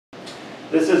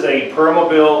This is a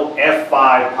Permobil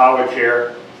F5 power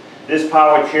chair. This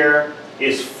power chair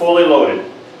is fully loaded.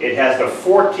 It has the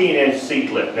 14-inch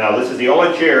seat lift. Now this is the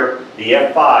only chair, the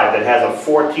F5, that has a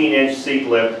 14-inch seat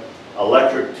lift,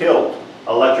 electric tilt,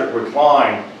 electric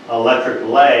recline, electric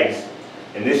legs.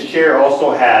 And this chair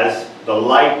also has the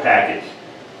light package.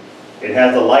 It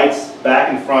has the lights back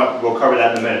and front. We'll cover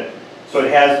that in a minute. So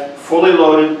it has fully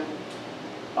loaded,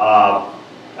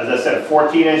 as I said,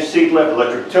 14-inch seat lift,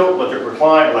 electric tilt, electric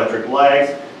recline, electric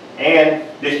legs, and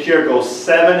this chair goes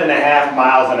 7.5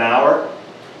 miles an hour.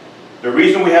 The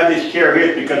reason we have this chair here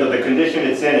is because of the condition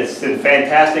it's in. It's in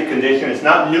fantastic condition. It's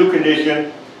not new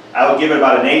condition. I would give it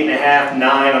about an 8.5,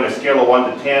 9 on a scale of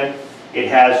 1 to 10. It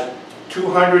has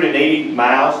 280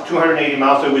 miles.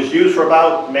 So it was used for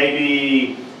about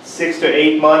maybe 6 to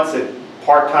 8 months at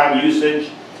part-time usage.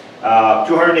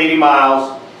 280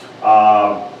 miles.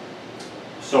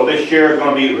 So this chair is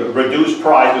going to be reduced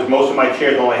price because most of my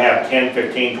chairs only have 10,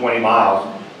 15, 20 miles.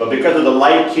 But because of the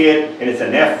light kit, and it's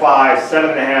an F5,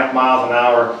 7.5 miles an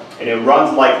hour, and it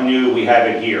runs like new, we have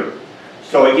it here.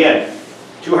 So again,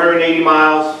 280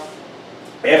 miles,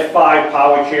 F5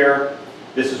 power chair.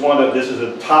 This is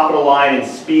a top of the line in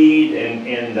speed and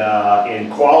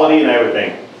in quality and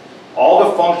everything. All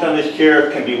the function on this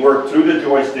chair can be worked through the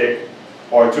joystick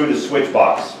or through the switch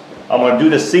box. I'm going to do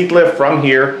the seat lift from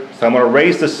here. So I'm going to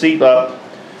raise the seat up.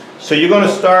 So you're going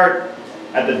to start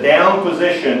at the down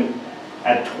position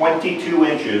at 22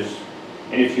 inches.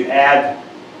 And if you add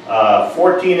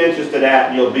 14 inches to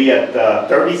that, you'll be at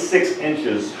 36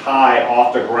 inches high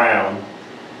off the ground.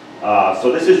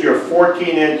 So this is your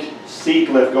 14-inch seat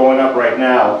lift going up right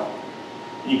now.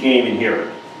 You can't even hear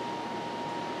it.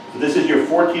 So this is your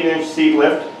 14-inch seat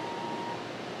lift.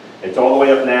 It's all the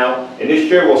way up now. And this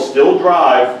chair will still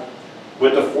drive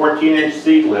with the 14-inch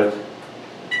seat lift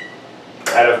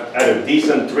at a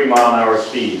decent 3-mile-an-hour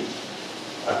speed.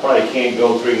 I probably can't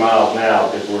go 3 miles now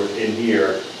because we're in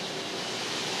here.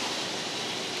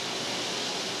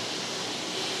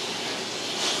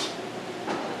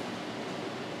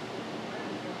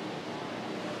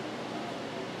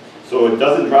 So it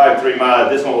doesn't drive 3 miles.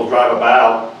 This one will drive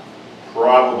about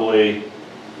probably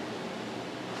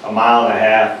 1.5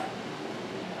 miles.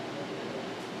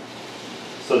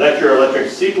 So that's your electric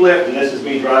seat lift, and this is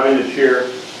me driving the chair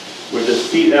with the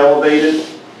seat elevated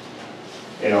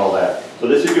and all that. So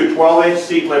this is your 12-inch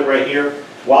seat lift right here.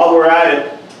 While we're at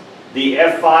it, the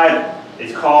F5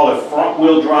 is called a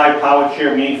front-wheel drive power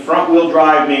chair. Meaning front-wheel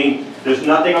drive means there's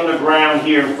nothing on the ground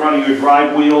here in front of your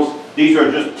drive wheels. These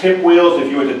are just tip wheels. If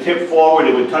you were to tip forward,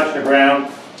 it would touch the ground.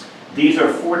 These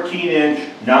are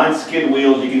 14-inch non-skid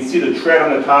wheels. You can see the tread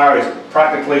on the tire is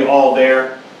practically all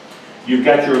there. You've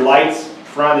got your lights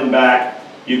front and back.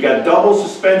 You've got double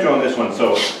suspension on this one.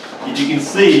 So you can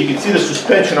see the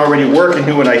suspension already working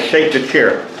here when I shake the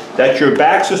chair. That's your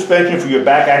back suspension for your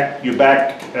back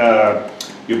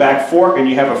fork, and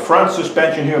you have a front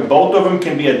suspension here. Both of them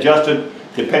can be adjusted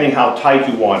depending how tight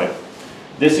you want it.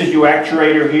 This is your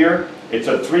actuator here. It's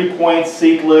a 3-point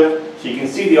seat lift. So you can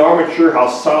see the armature, how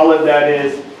solid that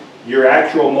is. Your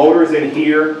actual motor's in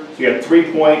here. So you have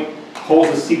 3-point,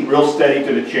 holds the seat real steady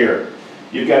to the chair.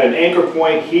 You've got an anchor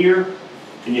point here,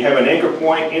 and you have an anchor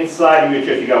point inside of your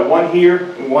chair. You got one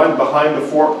here and one behind the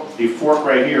fork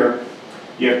right here.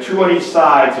 You have 2 on each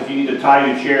side, so if you need to tie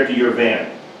your chair to your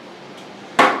van.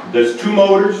 There's 2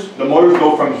 motors. The motors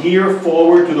go from here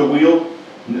forward to the wheel,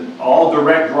 all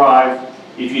direct drive.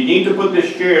 If you need to put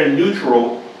this chair in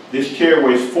neutral, this chair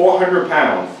weighs 400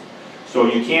 pounds. So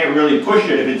you can't really push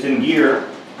it if it's in gear,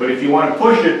 but if you want to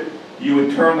push it, you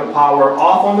would turn the power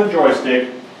off on the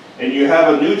joystick, and you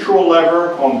have a neutral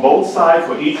lever on both sides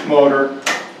for each motor.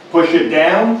 Push it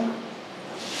down,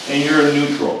 and you're in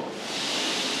neutral.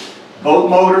 Both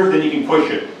motors, then you can push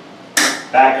it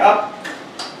back up,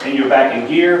 and you're back in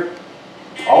gear.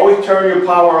 Always turn your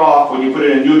power off when you put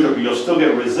it in neutral, because you'll still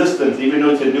get resistance even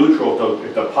though it's in neutral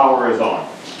if the power is on.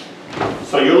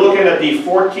 So you're looking at the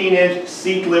 14-inch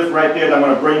seat lift right there that I'm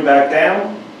going to bring back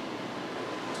down.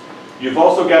 You've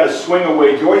also got a swing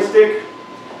away joystick.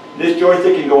 This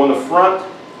joystick can go in the front.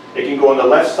 It can go on the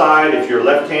left side. If you're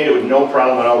left-handed with no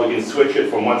problem at all, we can switch it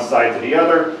from one side to the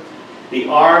other. The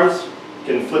arms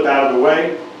can flip out of the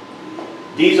way.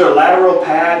 These are lateral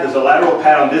pads. There's a lateral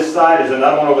pad on this side. There's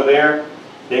another one over there.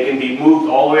 They can be moved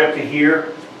all the way up to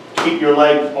here. Keep your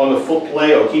legs on the foot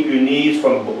plate or keep your knees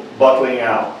from buckling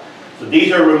out. So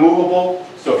these are removable.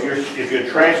 So if you're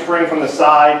transferring from the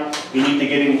side, you need to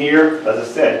get in here. As I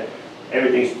said,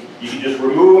 you can just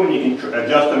remove them and you can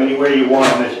adjust them anywhere you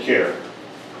want on this chair.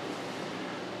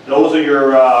 Those are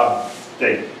your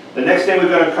things. The next thing we're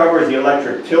going to cover is the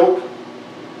electric tilt.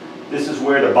 This is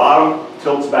where the bottom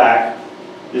tilts back.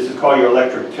 This is called your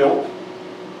electric tilt.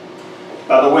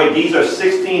 By the way, these are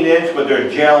 16-inch, but they're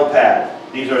gel pad.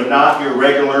 These are not your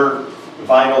regular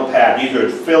vinyl pad. These are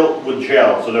filled with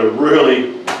gel, so they're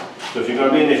really, so if you're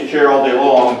going to be in this chair all day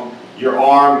long, your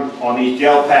arm on these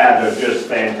gel pads are just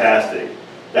fantastic.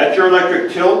 That's your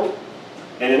electric tilt.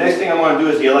 And the next thing I want to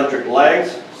do is the electric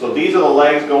legs. So these are the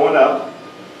legs going up.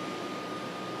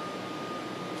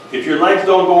 If your legs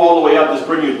don't go all the way up, just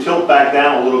bring your tilt back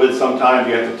down a little bit. Sometimes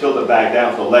you have to tilt it back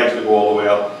down for the legs to go all the way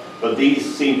up. But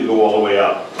these seem to go all the way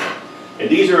up. And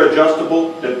these are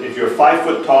adjustable. If you're 5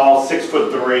 foot tall,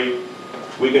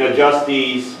 6'3", we can adjust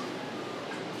these.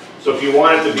 So if you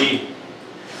want it to be,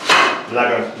 I'm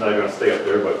not going to stay up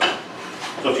there, but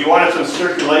so if you wanted some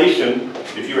circulation,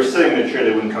 if you were sitting in a chair,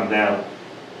 they wouldn't come down.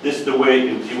 This is the way,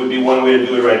 it would be one way to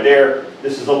do it right there.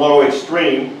 This is a little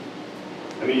extreme.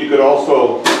 I mean, you could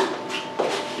also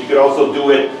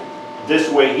do it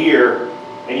this way here,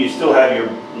 and you still have your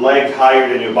legs higher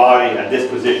than your body at this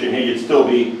position here. You'd still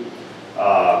be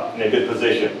in a good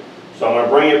position. So I'm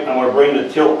going to bring the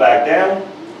tilt back down.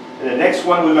 And the next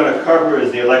one we're going to cover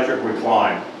is the electric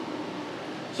recline.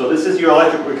 So this is your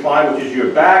electric recline, which is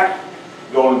your back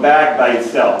going back by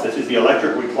itself. This is the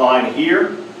electric recline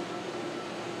here.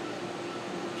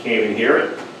 Can't even hear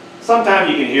it. Sometimes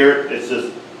you can hear it. It's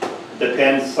just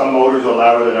depends. Some motors are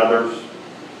louder than others.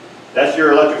 That's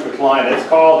your electric recline.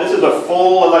 This is a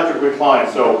full electric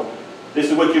recline. So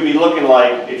this is what you'd be looking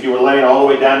like if you were laying all the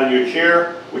way down in your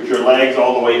chair with your legs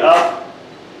all the way up.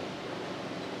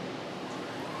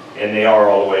 And they are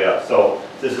all the way up. So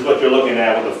this is what you're looking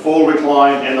at with the full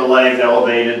recline and the legs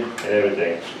elevated and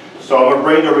everything. So I'm going to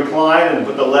bring the recline and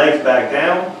put the legs back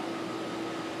down.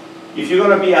 If you're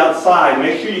going to be outside,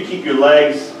 make sure you keep your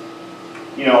legs,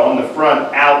 you know, on the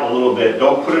front out a little bit.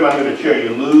 Don't put them under the chair. You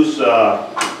lose,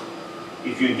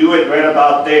 if you do it right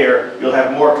about there, you'll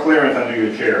have more clearance under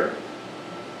your chair.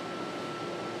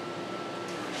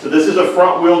 So this is a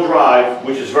front wheel drive,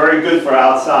 which is very good for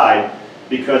outside,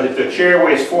 because if the chair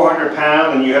weighs 400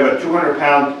 pounds and you have a 200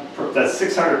 pound, that's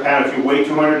 600 pounds. If you weigh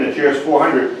 200 and the chair is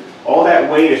 400, all that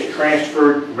weight is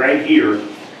transferred right here.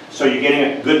 So you're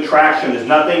getting a good traction. There's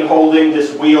nothing holding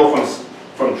this wheel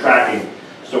from tracking.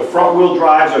 So front wheel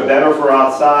drives are better for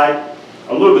outside,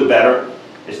 a little bit better,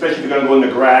 especially if you're going to go in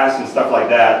the grass and stuff like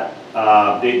that.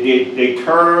 They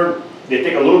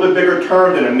take a little bit bigger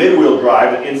turn than a mid-wheel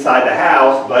drive inside the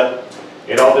house, but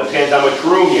it all depends how much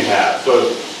room you have. So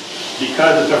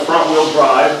because it's a front wheel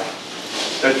drive,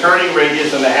 the turning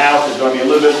radius in the house is going to be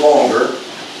a little bit longer.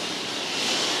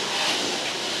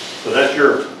 So that's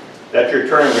your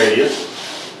turning radius.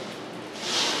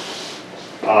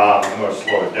 I'm going to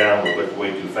slow it down a little bit,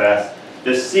 way too fast.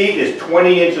 The seat is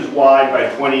 20 inches wide by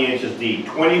 20 inches deep.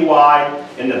 20 wide.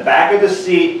 In the back of the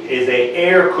seat is an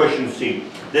air cushion seat.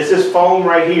 This is foam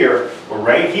right here, or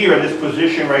right here in this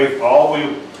position, right all the way,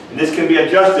 and this can be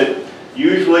adjusted.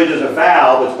 Usually there's a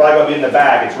valve, it's probably going to be in the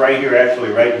back. It's right here, actually,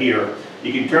 right here.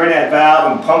 You can turn that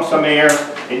valve and pump some air,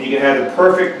 and you can have the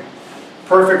perfect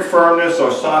firmness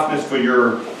or softness for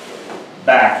your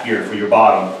back here, for your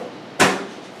bottom.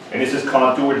 And this is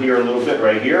contoured here a little bit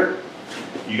right here.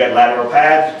 You got lateral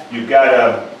pads. You've got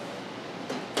a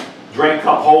drink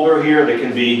cup holder here that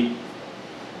can be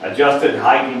adjusted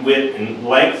height and width and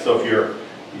length. So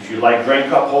if you like drink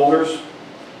cup holders,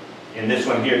 and this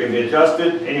one here can be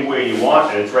adjusted any way you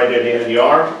want, and it's right at the end of the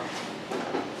arm.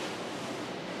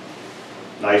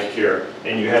 Nice chair.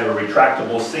 And you have a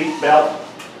retractable seat belt.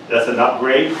 That's an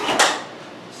upgrade.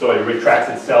 So it retracts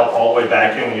itself all the way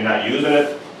back in when you're not using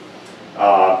it.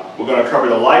 We're going to cover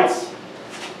the lights.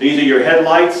 These are your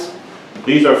headlights.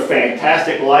 These are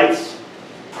fantastic lights.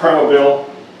 Permobil.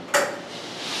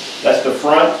 That's the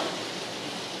front.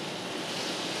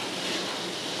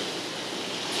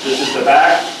 This is the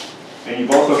back. And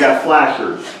you've also got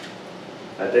flashers,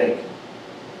 I think.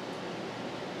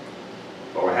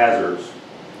 Or hazards.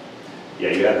 Yeah,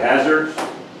 you have hazards.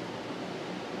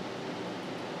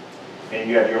 And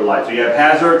you have your lights. So you have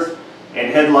hazards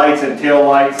and headlights and tail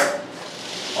lights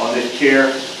on this chair.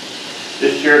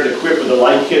 This chair is equipped with a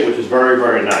light kit, which is very,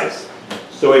 very nice.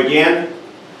 So again,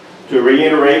 to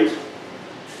reiterate,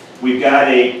 we've got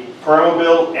a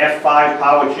Permobil F5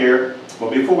 power chair. But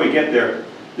before we get there,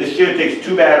 this chair takes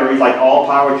 2 batteries like all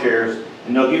power chairs,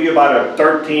 and they'll give you about a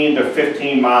 13 to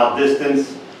 15 mile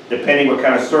distance, depending what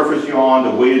kind of surface you're on,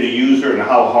 the weight of the user, and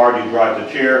how hard you drive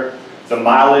the chair. The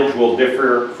mileage will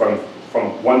differ from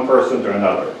one person to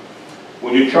another.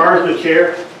 When you charge the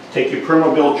chair, take your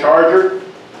Permobil charger,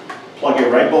 plug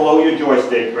it right below your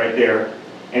joystick right there,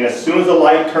 and as soon as the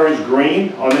light turns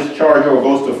green on this charger or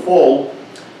goes to full,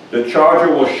 the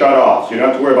charger will shut off. So you don't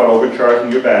have to worry about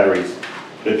overcharging your batteries.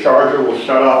 The charger will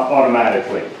shut off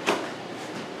automatically.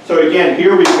 So again,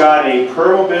 here we've got a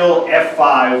Permobil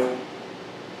F5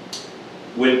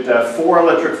 with 4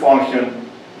 electric function.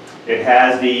 It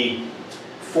has the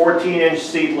 14-inch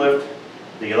seat lift,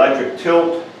 the electric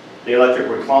tilt, the electric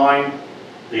recline,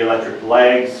 the electric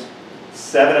legs,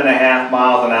 7.5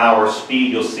 miles an hour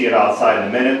speed. You'll see it outside in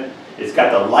a minute. It's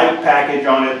got the light package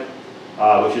on it,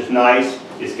 which is nice.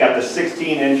 It's got the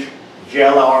 16-inch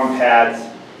gel arm pads,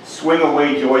 swing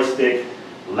away joystick,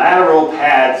 lateral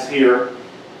pads here.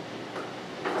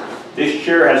 This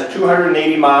chair has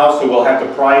 280 miles, so we'll have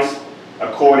to price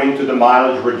according to the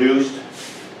mileage reduced.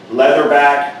 Leather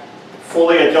back,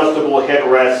 fully adjustable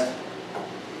headrest.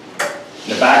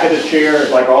 In the back of the chair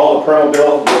is like all the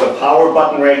Permobil with a power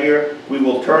button right here. We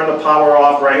will turn the power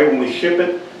off right here when we ship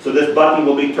it. So this button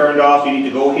will be turned off. You need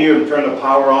to go here and turn the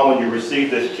power on when you receive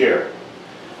this chair.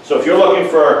 So if you're looking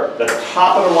for the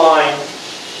top of the line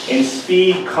in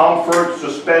speed, comfort,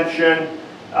 suspension,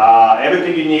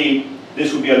 everything you need,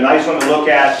 this would be a nice one to look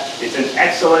at. It's in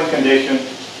excellent condition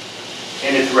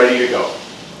and it's ready to go.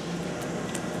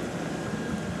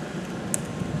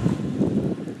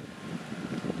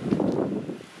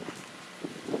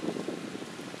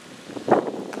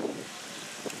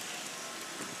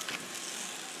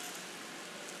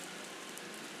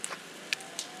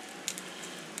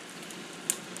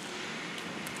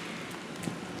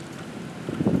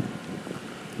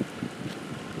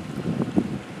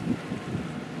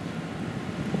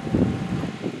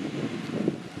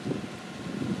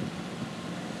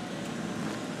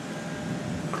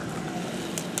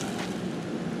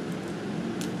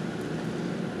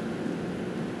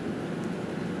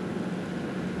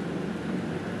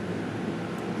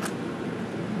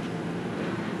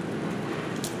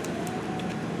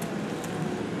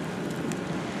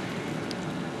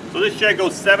 So this chair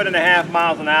goes 7.5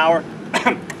 miles an hour.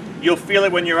 You'll feel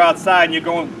it when you're outside and you're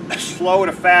going slow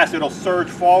to fast. It'll surge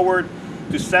forward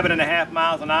to 7.5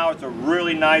 miles an hour. It's a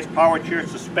really nice power chair.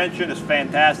 Suspension is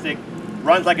fantastic.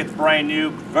 Runs like it's brand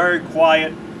new. Very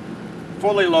quiet.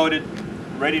 Fully loaded.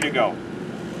 Ready to go.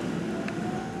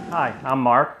 Hi, I'm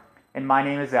Mark. And my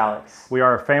name is Alex. We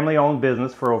are a family-owned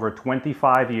business for over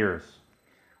 25 years.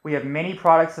 We have many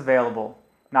products available,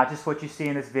 not just what you see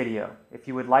in this video. If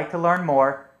you would like to learn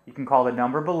more, you can call the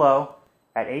number below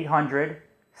at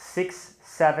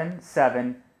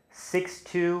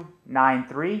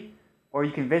 800-677-6293, or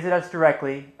you can visit us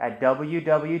directly at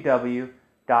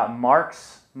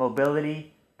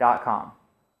www.marksmobility.com.